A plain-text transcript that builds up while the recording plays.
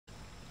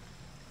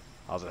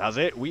How's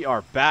it? We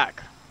are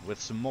back with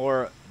some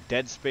more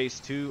Dead Space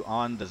 2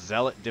 on the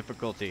Zealot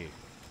difficulty.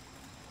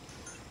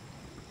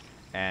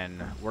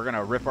 And we're going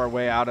to rip our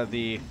way out of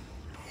the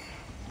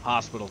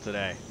hospital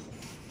today.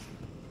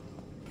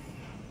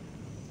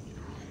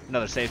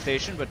 Another save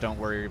station, but don't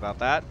worry about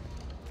that.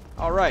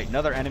 Alright,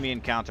 another enemy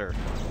encounter.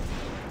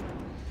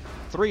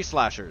 3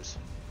 slashers.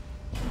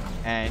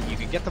 And you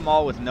can get them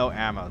all with no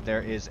ammo.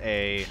 There is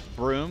a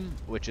broom,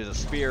 which is a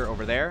spear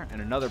over there, and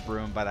another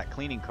broom by that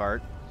cleaning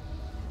cart.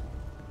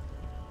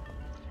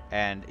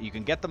 And you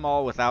can get them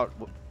all without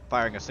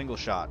firing a single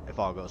shot, if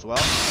all goes well.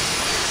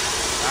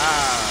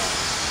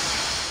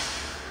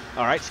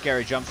 Alright,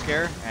 scary jump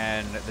scare,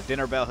 and the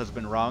dinner bell has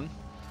been rung.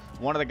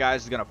 One of the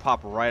guys is going to pop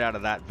right out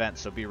of that vent,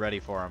 so be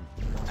ready for him.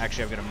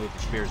 Actually, I'm going to move the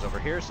spears over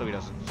here so he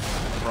doesn't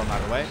throw them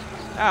out of the way.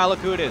 Ah, look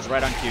who it is,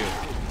 right on cue.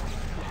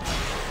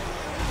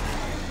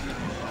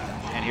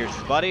 And here's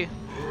his buddy.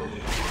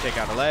 Take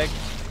out a leg.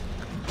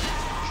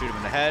 Shoot him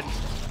in the head.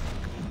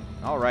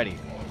 Alrighty.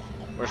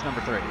 Where's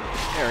number 3?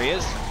 There he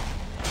is.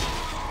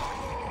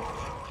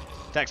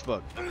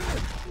 Textbook.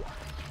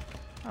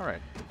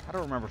 Alright. I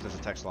don't remember if there's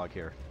a text log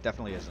here.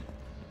 Definitely isn't.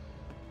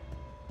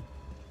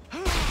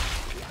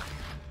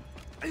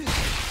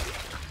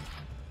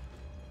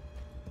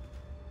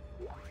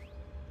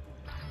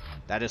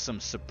 That is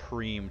some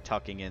supreme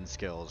tucking in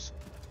skills.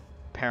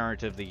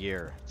 Parent of the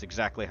year. It's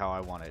exactly how I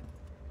want it.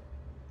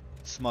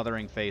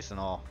 Smothering face and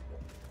all.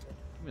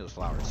 Give me those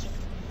flowers.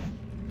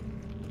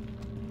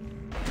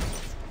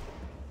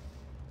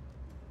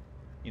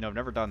 You know, I've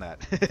never done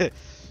that.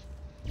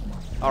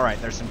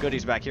 Alright, there's some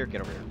goodies back here. Get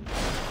over here.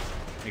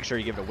 Make sure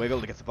you give it a wiggle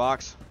to get the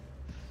box.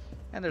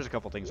 And there's a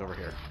couple things over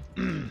here.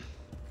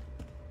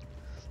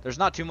 There's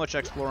not too much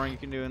exploring you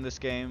can do in this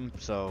game,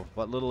 so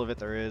what little of it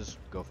there is,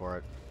 go for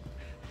it.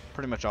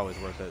 Pretty much always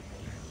worth it.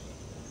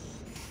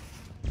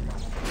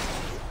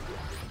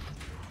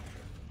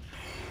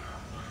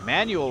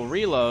 Manual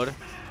reload.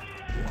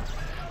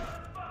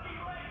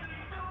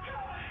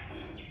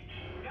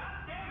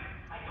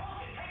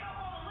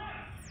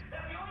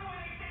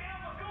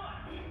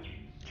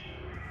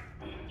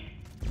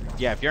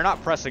 Yeah, if you're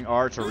not pressing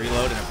R to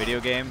reload in a video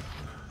game,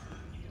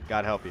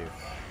 God help you.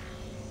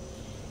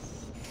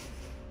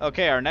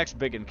 Okay, our next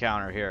big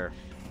encounter here.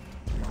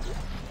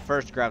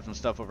 First, grab some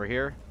stuff over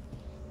here.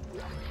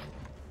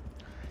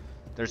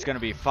 There's going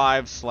to be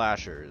 5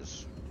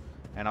 slashers,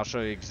 and I'll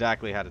show you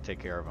exactly how to take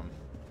care of them.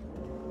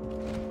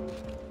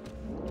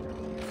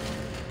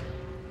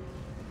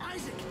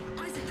 Isaac,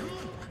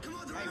 come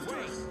on, they're after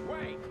us.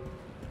 Wait,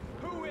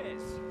 who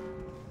is?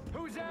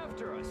 Who's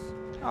after us?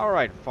 All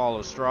right,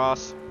 follow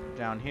Strauss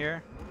down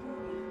here.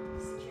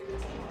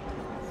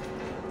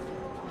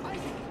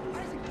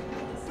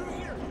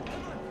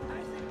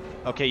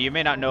 Okay, you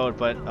may not know it,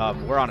 but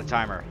we're on a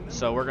timer,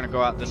 so we're gonna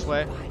go out this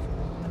way.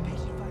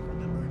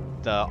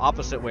 The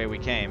opposite way we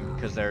came,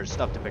 because there's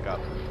stuff to pick up.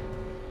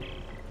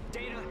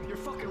 Dana, your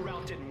fucking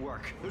route didn't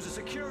work. There's a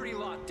security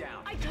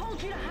lockdown. I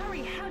told you to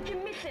hurry. How'd you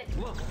miss it?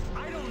 Look,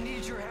 I don't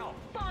need your help.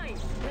 Fine.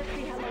 Let's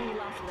see how long you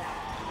last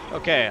without.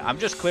 Okay, I'm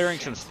just clearing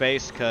some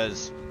space,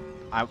 because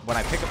when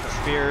I pick up the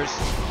spears,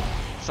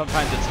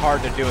 sometimes it's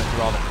hard to do it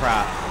through all the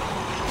crap.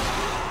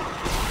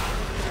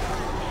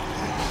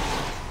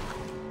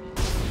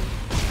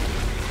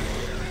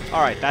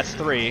 Alright, that's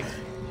 3.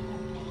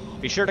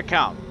 Be sure to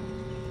count.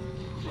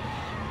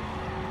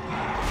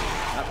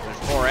 Oh, there's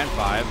 4 and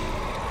 5.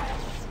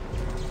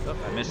 Oh,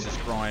 I missed his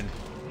groin.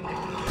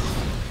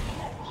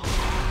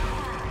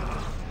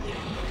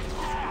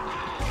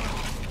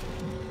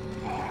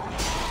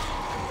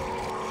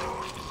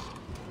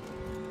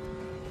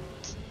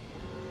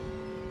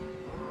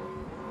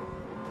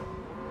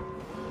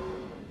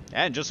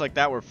 And just like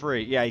that, we're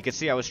free. Yeah, you can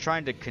see I was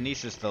trying to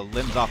kinesis the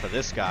limbs off of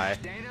this guy.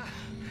 Dana?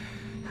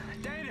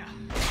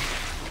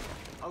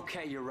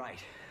 Okay, you're right.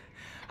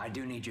 I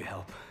do need your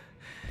help.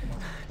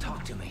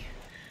 Talk to me.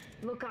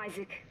 Look,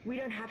 Isaac, we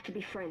don't have to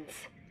be friends.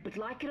 But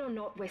like it or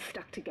not, we're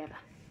stuck together.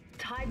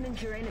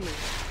 Tideman's your enemy,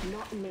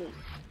 not me.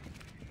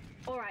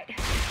 Alright, I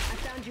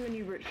found you a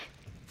new route.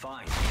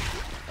 Fine.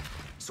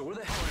 So where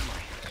the hell am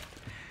I?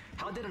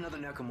 How did another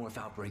necromorph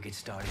outbreak get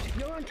started?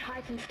 You're on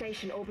Titan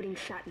Station orbiting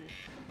Saturn.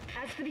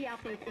 As for the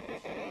outbreak...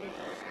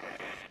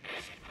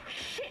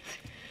 Shit!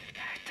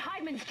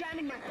 Tideman's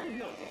jamming my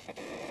signal.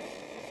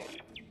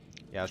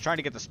 Yeah, I was trying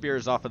to get the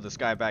spears off of this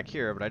guy back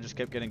here, but I just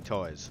kept getting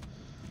toys.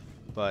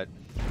 But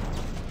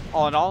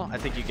all in all, I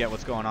think you get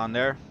what's going on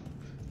there.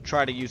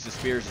 Try to use the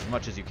spears as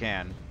much as you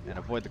can, and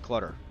avoid the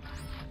clutter.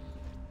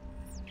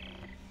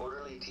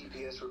 Orderly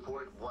TPS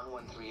report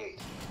 1138.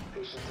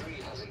 Patient 3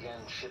 has again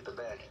shit the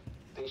bed.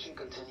 Patient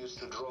continues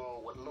to draw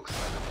what looks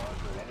like a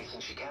blood with anything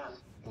she can,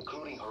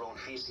 including her own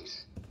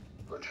feces.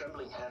 Her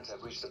trembling hands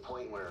have reached a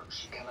point where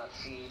she cannot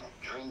feed,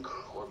 drink,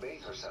 or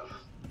bathe herself.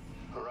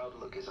 Her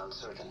outlook is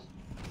uncertain.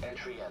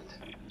 Entry end.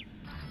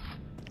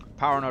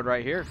 Power node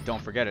right here.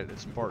 Don't forget it.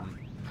 It's important.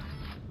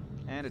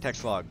 And a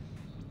text log.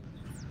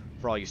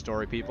 For all you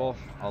story people,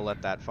 I'll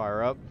let that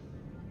fire up.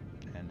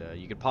 And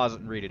you can pause it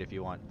and read it if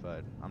you want,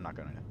 but I'm not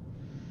going to.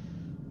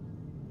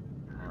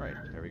 Alright.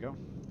 go.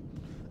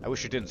 I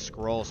wish it didn't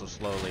scroll so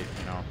slowly,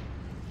 you know.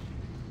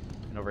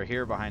 And over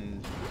here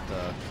behind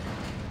the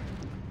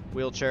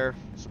wheelchair,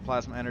 some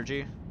plasma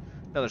energy.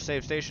 Another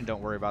save station,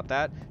 don't worry about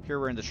that. Here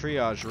we're in the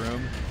triage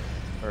room,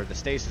 or the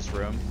stasis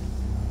room.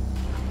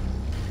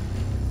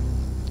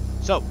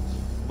 So,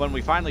 when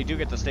we finally do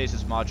get the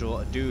stasis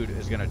module, a dude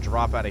is going to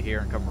drop out of here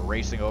and come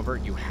racing over.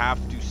 You have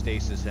to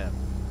stasis him.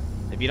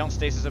 If you don't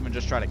stasis him and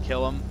just try to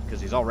kill him, because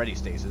he's already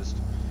stasised,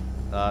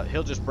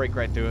 he'll just break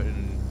right through it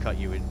and cut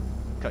you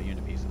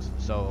into pieces.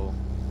 So,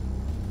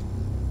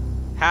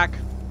 hack,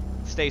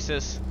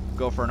 stasis,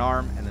 go for an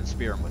arm, and then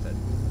spear him with it.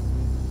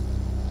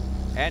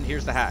 And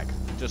here's the hack.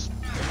 Just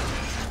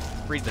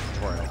read the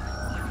tutorial.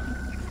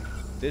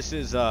 This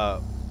is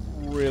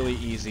really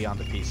easy on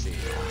the PC.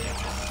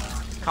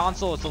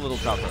 Console, it's a little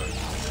tougher.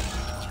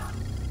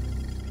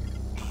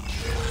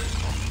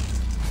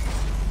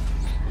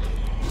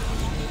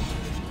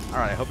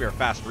 Alright, I hope you're a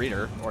fast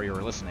reader, or you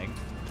were listening.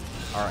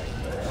 Alright.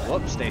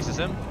 Whoops, stasis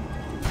him.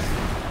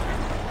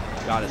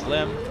 Got his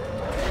limb.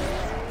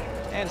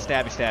 And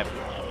stabby stabby.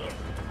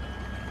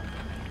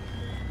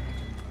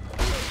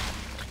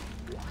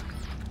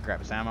 Grab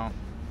his ammo.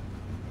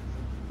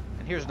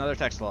 And here's another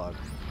text log.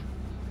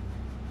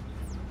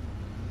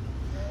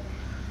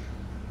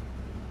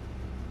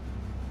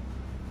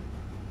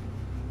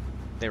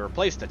 They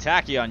replaced the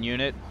Tachyon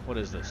unit. What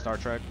is this, Star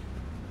Trek?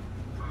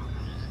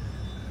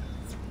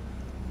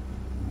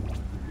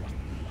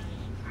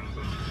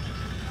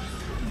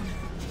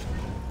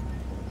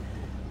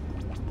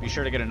 Be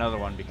sure to get another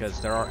one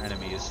because there are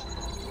enemies.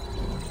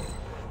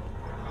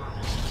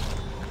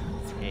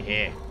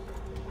 Hehe.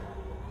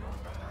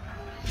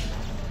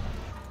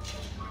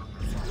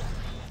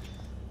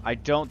 I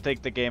don't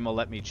think the game will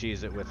let me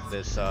cheese it with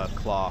this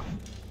claw.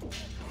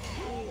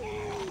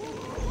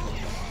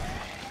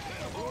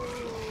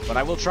 But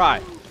I will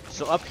try.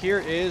 So up here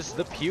is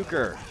the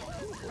puker.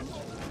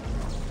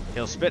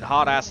 He'll spit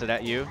hot acid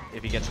at you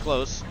if he gets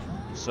close.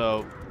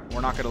 So we're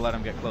not going to let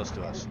him get close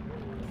to us.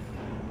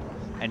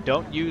 And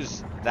don't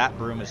use that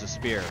broom as a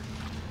spear.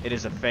 It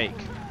is a fake.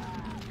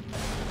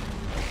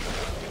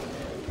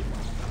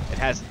 It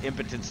has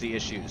impotency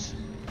issues.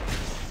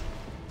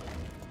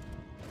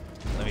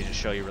 Let me just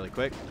show you really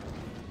quick.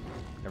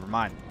 Never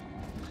mind.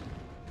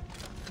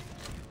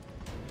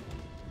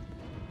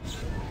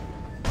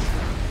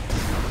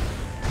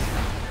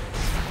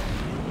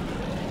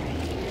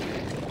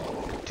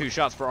 Two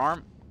shots per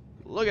arm.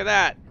 Look at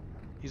that.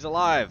 He's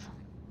alive.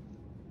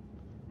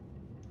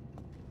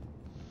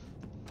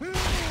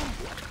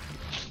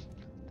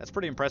 That's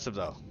pretty impressive,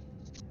 though.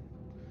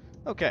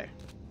 Okay.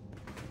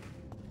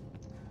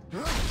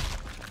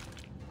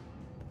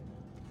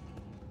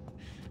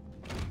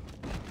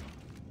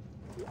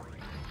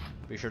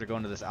 Be sure to go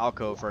into this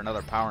alcove for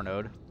another power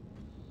node.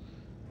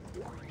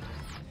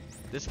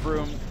 This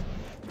broom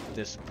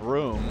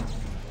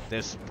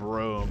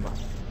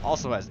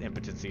also has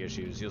impotency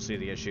issues. You'll see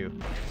the issue.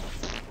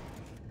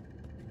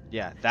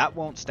 Yeah, that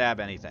won't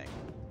stab anything.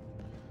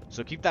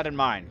 So keep that in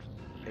mind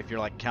if you're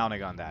like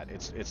counting on that.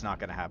 It's not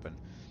going to happen.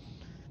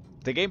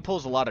 The game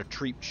pulls a lot of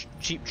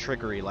cheap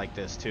trickery like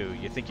this too.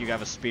 You think you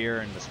have a spear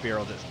and the spear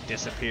will just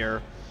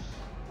disappear.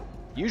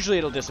 Usually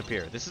it'll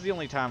disappear. This is the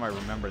only time I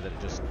remember that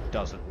it just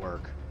doesn't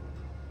work.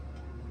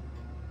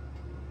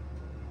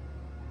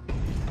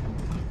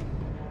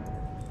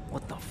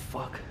 What the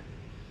fuck?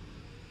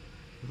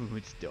 Ooh,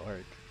 it's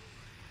dark.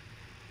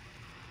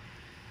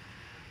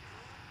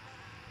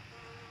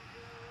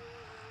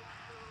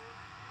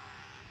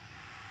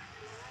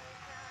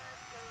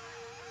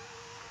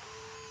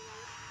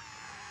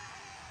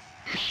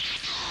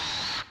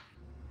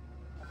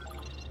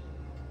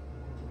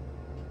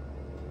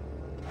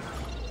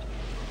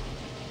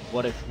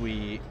 What if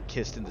we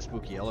kissed in the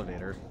spooky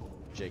elevator?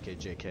 JK,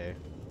 JK.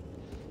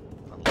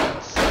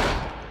 Unless...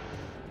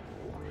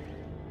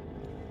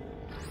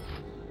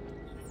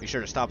 Be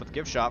sure to stop at the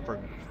gift shop for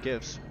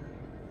gifts.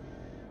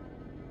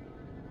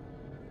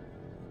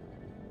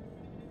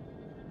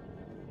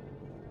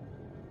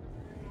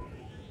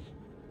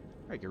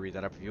 I can read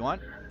that up if you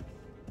want.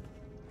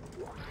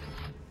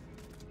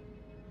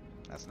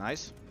 That's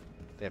nice.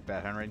 They have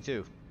bad handwriting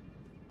too.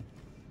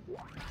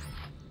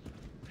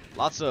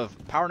 Lots of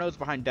power nodes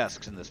behind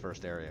desks in this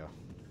first area.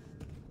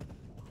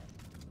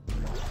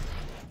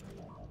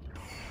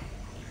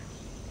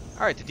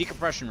 Alright, the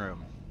decompression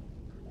room.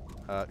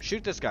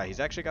 Shoot this guy. He's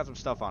actually got some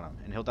stuff on him,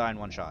 and he'll die in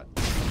one shot.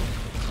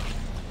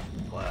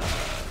 What?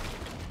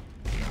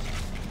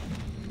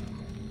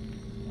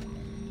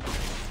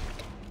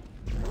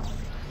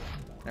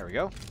 There we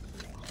go.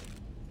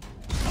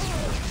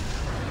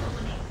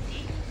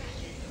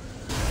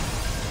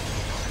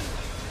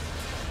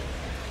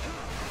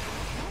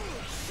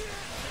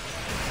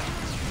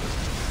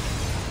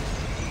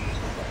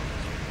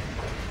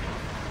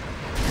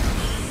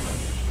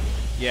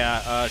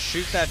 Yeah,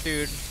 shoot that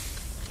dude.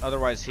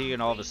 Otherwise, he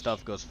and all of his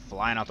stuff goes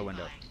flying out the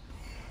window.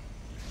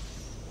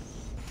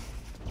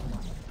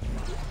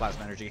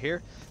 Plasma energy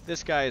here.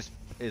 This guy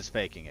is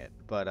faking it,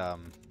 but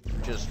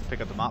just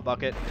pick up the mop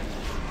bucket.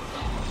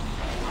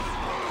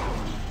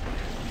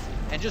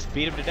 and just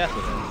beat him to death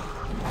with it.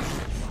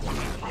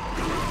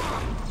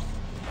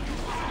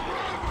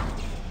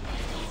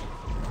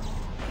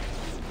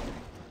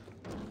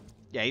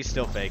 Yeah, he's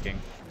still faking.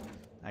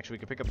 Actually, we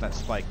could pick up that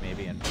spike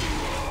maybe and...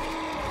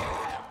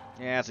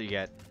 Yeah, that's what you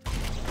get.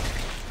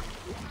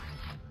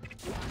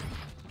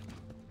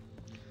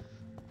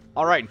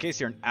 Alright, in case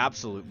you're an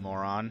absolute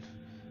moron,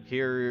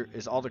 here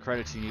is all the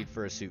credits you need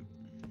for a suit.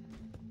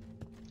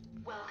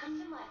 Welcome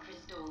to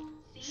Microstore.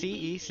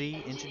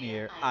 CEC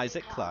Engineer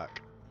Isaac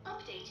Clarke.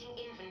 Updating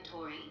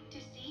inventory to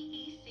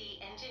CEC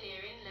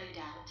Engineering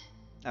loadout.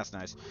 That's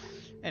nice.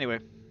 Anyway.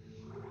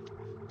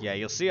 Yeah,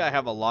 you'll see I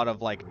have a lot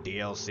of, like,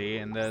 DLC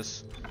in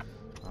this.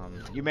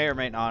 You may or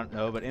may not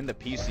know, but in the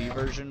PC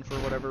version, for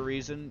whatever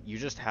reason, you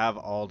just have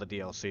all the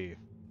DLC.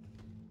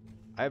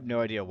 I have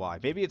no idea why.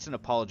 Maybe it's an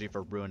apology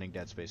for ruining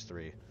Dead Space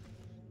 3.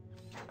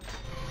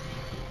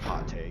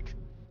 Hot take.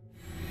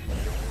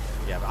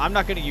 Yeah, but I'm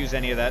not going to use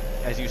any of that.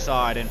 As you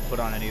saw, I didn't put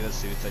on any of the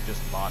suits. I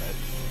just bought it.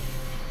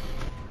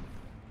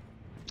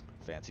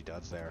 Fancy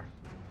duds there.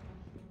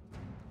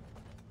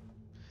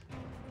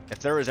 If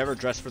there was ever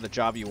dress for the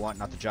job you want,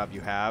 not the job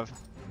you have,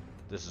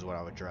 this is what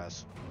I would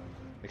dress.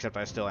 Except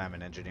I still am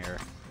an engineer.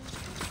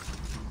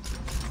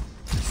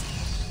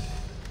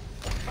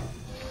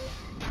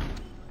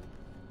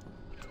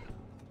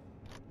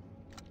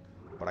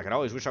 But I could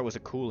always wish I was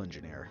a cool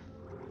engineer.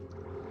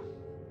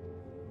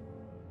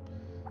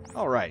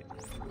 Alright.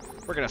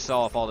 We're gonna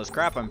sell off all this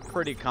crap. I'm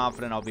pretty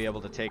confident I'll be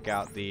able to take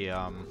out the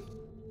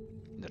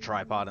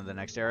tripod in the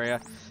next area.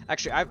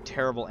 Actually, I have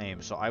terrible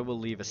aim, so I will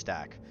leave a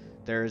stack.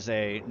 There's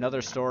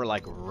another store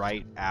like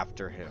right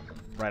after him.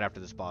 Right after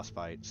this boss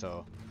fight,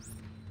 so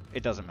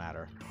it doesn't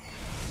matter.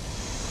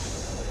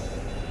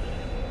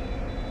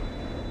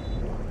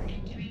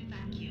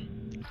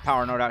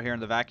 Power node out here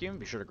in the vacuum.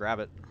 Be sure to grab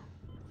it.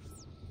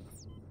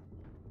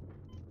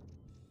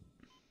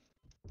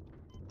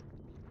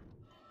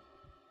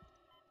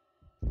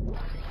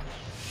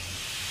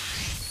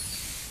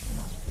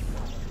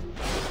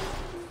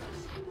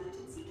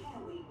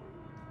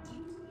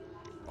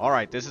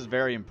 Alright, this is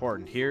very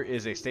important. Here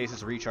is a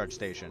stasis recharge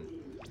station.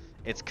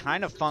 It's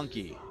kind of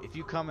funky. If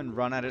you come and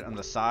run at it on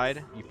the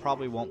side, you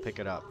probably won't pick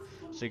it up.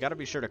 So you gotta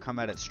be sure to come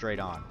at it straight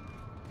on.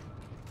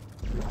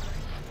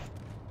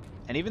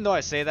 And even though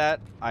I say that,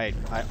 I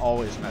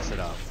always mess it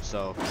up.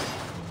 So,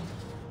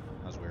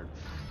 that was weird.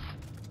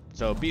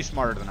 So be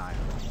smarter than I am.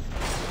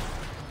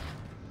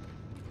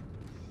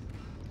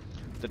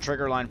 The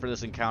trigger line for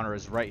this encounter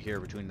is right here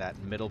between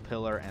that middle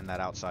pillar and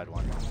that outside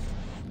one.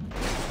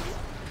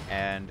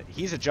 And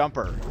he's a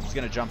jumper. He's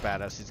going to jump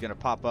at us. He's going to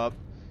pop up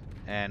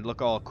and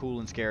look all cool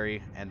and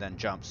scary and then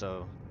jump.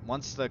 So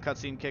once the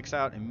cutscene kicks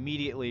out,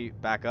 immediately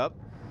back up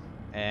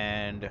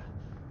and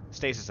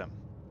stasis him.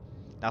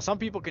 Now some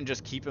people can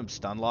just keep him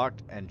stun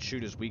locked and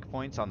shoot his weak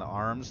points on the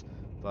arms,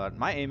 but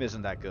my aim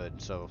isn't that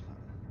good, so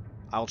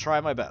I'll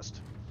try my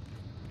best.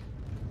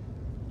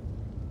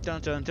 Dun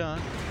dun dun.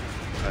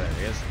 Oh, there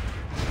he is.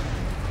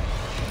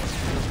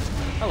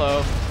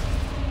 Hello.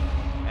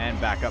 And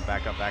back up,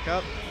 back up, back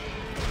up.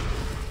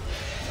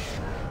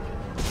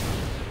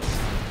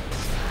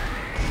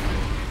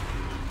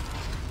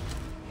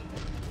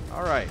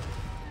 Alright.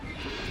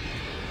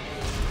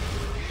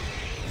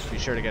 Be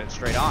sure to get it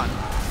straight on.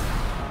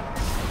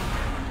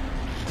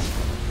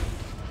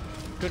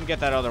 Couldn't get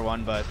that other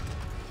one, but...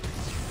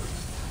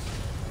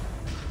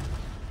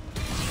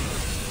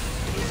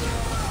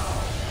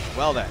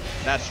 Well then,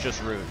 that's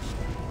just rude.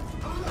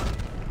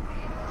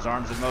 His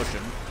arm's in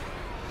motion.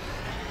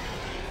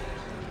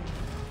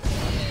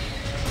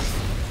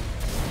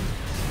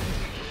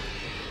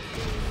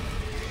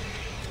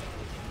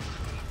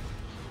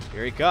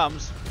 Here he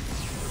comes.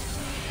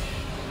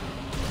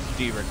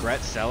 Do you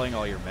regret selling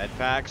all your med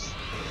packs?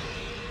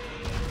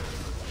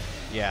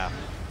 Yeah.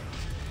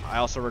 I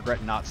also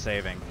regret not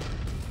saving.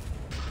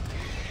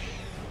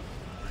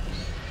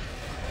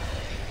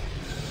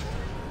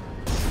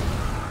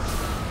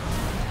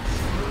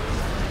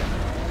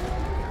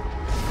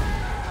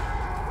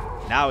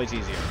 Now it's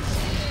easier.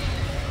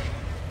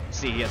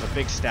 See, he has a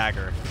big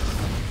stagger.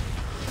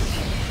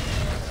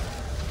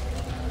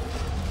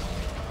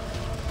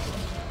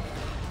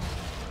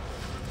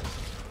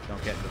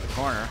 Don't get into the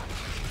corner.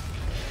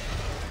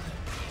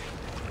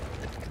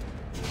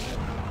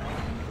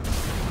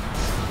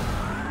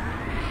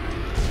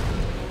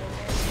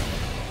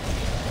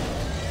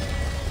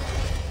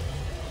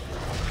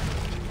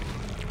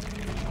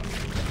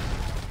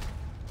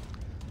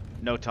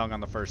 No tongue on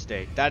the first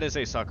date. That is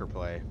a sucker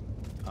play.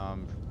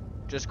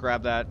 Just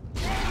grab that.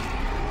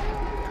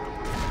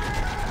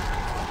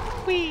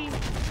 Whee!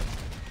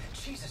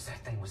 Jesus,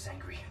 that thing was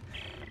angry.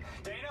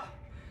 Dana,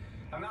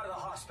 I'm out of the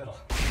hospital.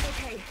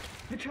 Okay,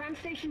 the tram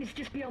station is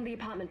just beyond the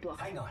apartment block.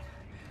 Hang on.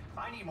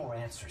 I need more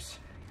answers.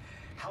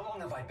 How long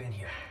have I been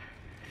here?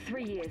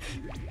 3 years.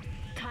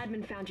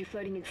 Tideman found you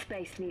floating in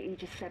space near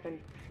Aegis 7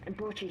 and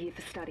brought you here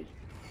for study.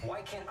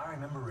 Why can't I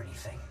remember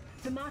anything?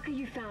 The marker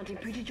you found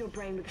imprinted your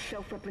brain with a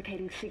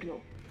self-replicating signal.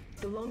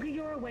 The longer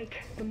you're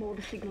awake, the more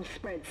the signal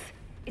spreads.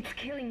 It's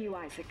killing you,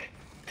 Isaac.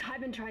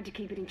 Tybin tried to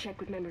keep it in check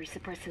with memory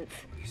suppressants.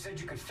 You said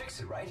you could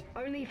fix it, right?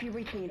 Only if you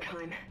reach me in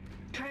time.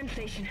 Tram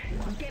station,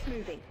 get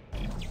moving.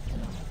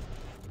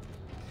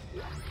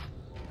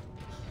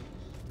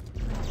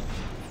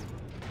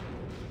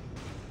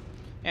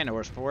 And no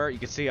worse for it, you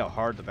can see how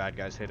hard the bad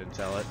guys hit in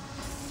Zealot.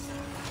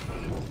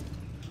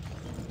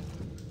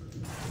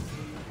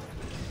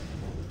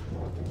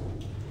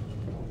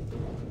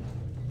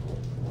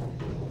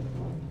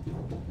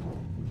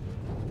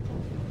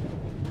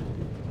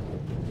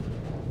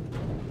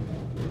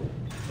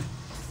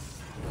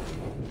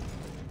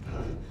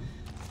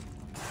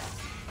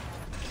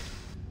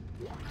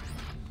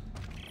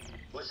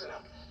 Listen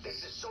up.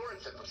 This is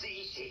Sorensen from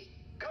CEC.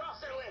 Cut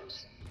off their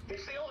limbs.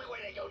 It's the only way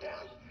they go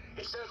down.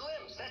 It's their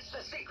limbs. That's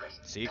the secret.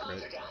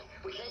 Comms are down.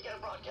 We can't get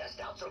a broadcast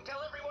out, so tell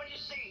everyone you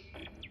see.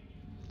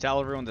 Tell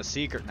everyone the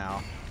secret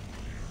now.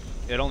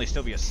 It'd only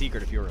still be a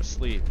secret if you were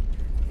asleep.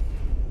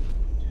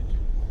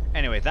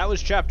 Anyway, that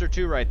was chapter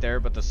 2 right there,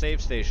 but the save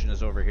station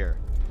is over here.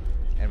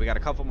 And we got a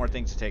couple more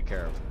things to take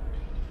care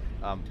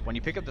of. When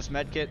you pick up this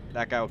med kit,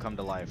 that guy will come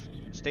to life.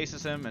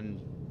 Stasis him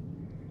and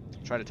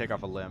try to take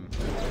off a limb.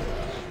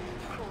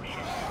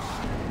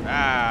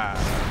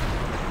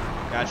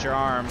 Ah! Got your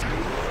arm.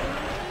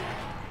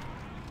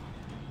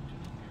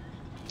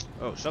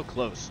 Oh, so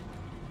close.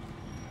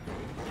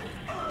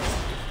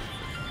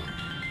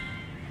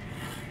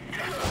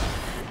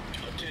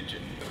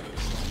 Attention.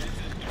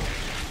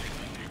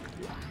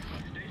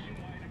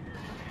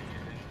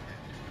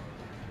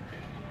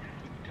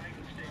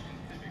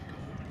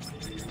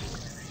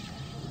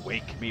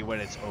 Wake me when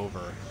it's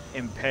over.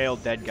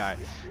 Impaled dead guy.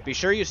 Be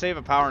sure you save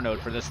a power node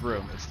for this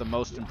room. It's the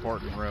most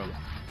important room.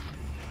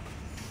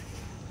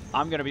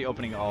 I'm going to be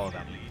opening all of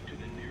them.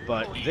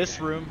 But this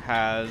room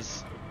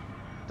has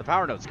the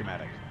power node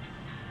schematic.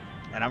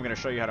 And I'm going to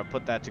show you how to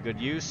put that to good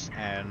use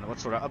and what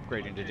sort of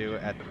upgrading to do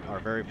at our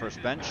very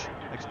first bench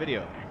next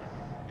video.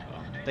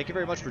 Thank you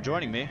very much for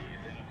joining me,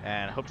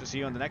 and I hope to see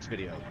you in the next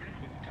video.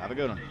 Have a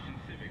good one.